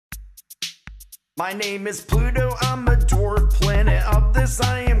My name is Pluto, I'm a dwarf planet. Of this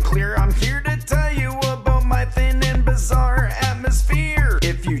I am clear. I'm here to tell you about my thin and bizarre atmosphere.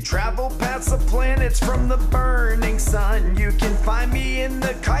 If you travel past the planets from the burning sun, you can find me in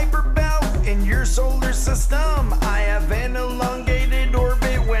the Kuiper Belt in your solar system. I have an elongated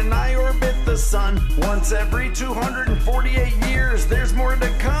orbit when I orbit the sun. Once every 248 years, there's more to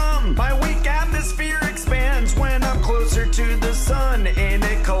come. My weak atmosphere expands when I'm closer to the sun, and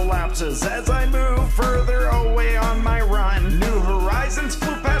it collapses as I move further away on my run. New Horizons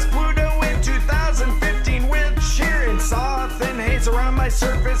flew past Pluto in 2015 with sheer and saw a thin haze around my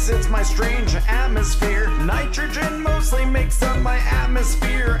surface. It's my strange atmosphere. Nitrogen mostly makes up my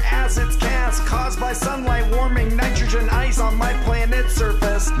atmosphere as it's cast, caused by sunlight warming nitrogen ice on my planet's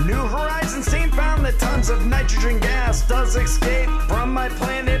surface. New Horizons team found that tons of nitrogen gas does escape from my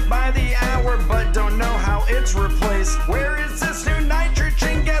planet by the hour, but don't know how it's replaced. Where is this new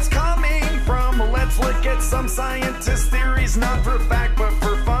nitrogen gas coming from? Let's look at some scientist theories, not for fact but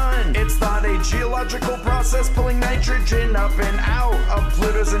for fun. It's thought a geological process pulling nitrogen up and out of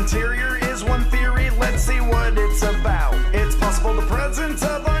Pluto's interior is one theory. Let's see what it's about. It's possible the presence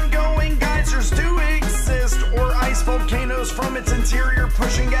of ongoing geysers do exist, or ice volcanoes from its interior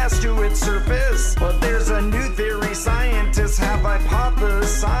pushing gas to its surface. But there's a new theory scientists have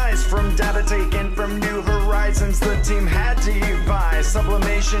hypothesized from data taken from New Horizons the team had to devise.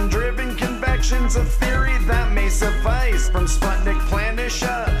 Sublimation driven convections of theory that may suffice. From Sputnik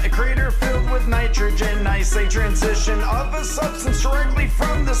Planitia, a crater filled with nitrogen ice, a transition of a substance directly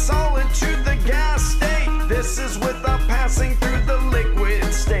from the solid to the gas state. This is without passing through the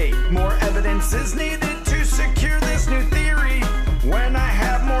liquid state. More evidence is needed to secure this new theory. When I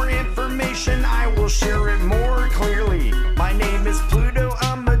have more information, I will share it more clearly. My name is Pluto,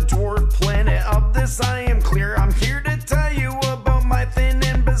 I'm a dwarf planet. Of this I am clear. I'm here to tell you about my thin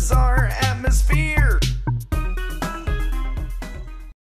and bizarre atmosphere.